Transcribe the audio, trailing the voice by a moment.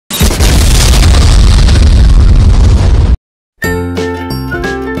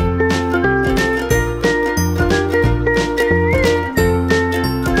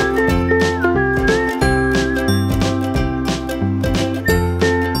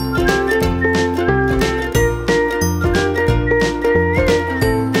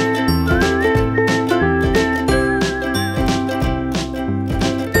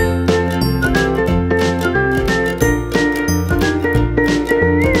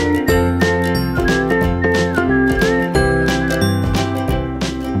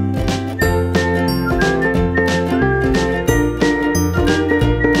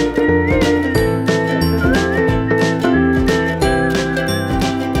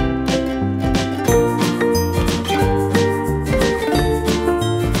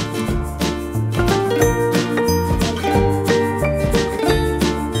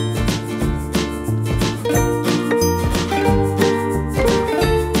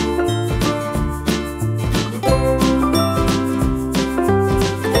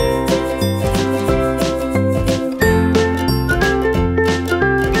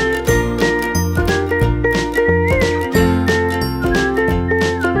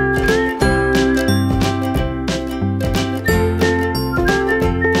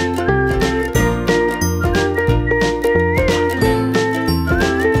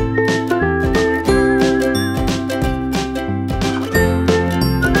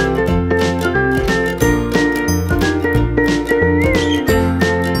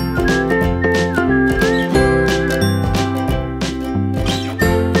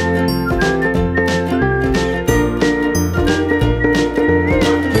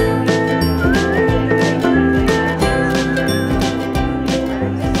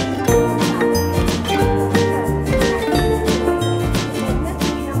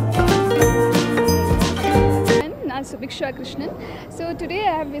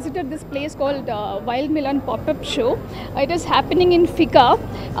visited this place called Wild Milan pop-up show. It is happening in Fika.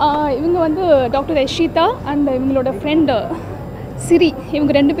 இவங்க வந்து doctor Eshitha and இவங்களோட friend சிரி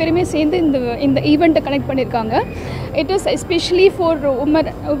இவங்க ரெண்டு பேருமே சேர்ந்து இந்த ஈவெண்ட்டை கனெக்ட் பண்ணியிருக்காங்க. It is especially for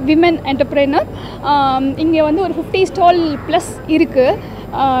women என்டர்ப்ரெனர். இங்கே வந்து ஒரு 50 ஸ்டால் ப்ளஸ் இருக்குது.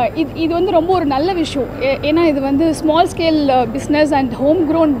 இது வந்து ரொம்ப ஒரு நல்ல விஷயம். ஏன்னா இது வந்து small scale business and home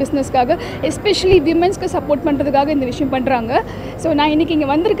grown பிஸ்னஸ்க்காக especially விமென்ஸ்க்கு support பண்ணுறதுக்காக இந்த விஷயம் பண்ணுறாங்க. ஸோ நான் இன்றைக்கி இங்கே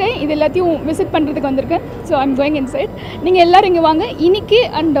வந்திருக்கேன், இது எல்லாத்தையும் விசிட் பண்ணுறதுக்கு வந்திருக்கேன். So I'm going inside. நீங்கள் எல்லோரும் இங்கே வாங்க. இன்னைக்கு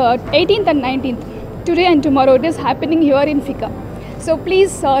and 18th and 19th, today and tomorrow, it is happening here in Fika. So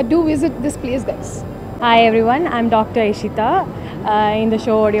please do visit this place, guys. Hi everyone, I'm Dr. Ishita, in the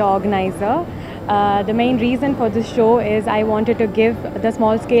show audio organizer. The main reason for this show is I wanted to give the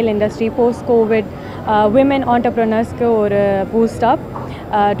small scale industry post-COVID women entrepreneurs a boost up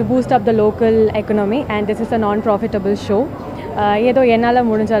to boost up the local economy, and this is a non-profitable show. ஏதோ என்னால்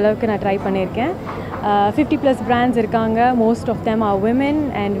முடிஞ்ச அளவுக்கு நான் try பண்ணியிருக்கேன். 50+ brands இருக்காங்க. most of them are women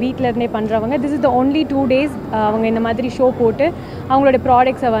and வீட்டில் இருந்தே பண்ணுறவங்க. this is the only 2 days அவங்க இந்த மாதிரி ஷோ போட்டு அவங்களோட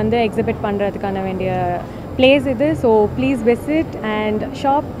ப்ராடக்ட்ஸை வந்து எக்ஸிபிட் பண்ணுறதுக்கான வேண்டிய place இது. so please visit and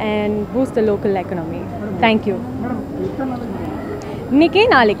shop and boost the local economy. thank you. இன்னைக்கு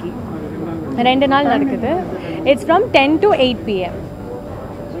நாளைக்கு 2 நாள் நடக்குது. it's from 10 to 8 p.m.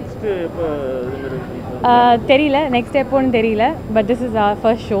 தெரியல நெக்ஸ்ட் எப்போன்னு தெரியல, but this is our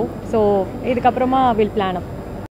first show. So இதுக்கப்புறமா வில் பிளான் அப்.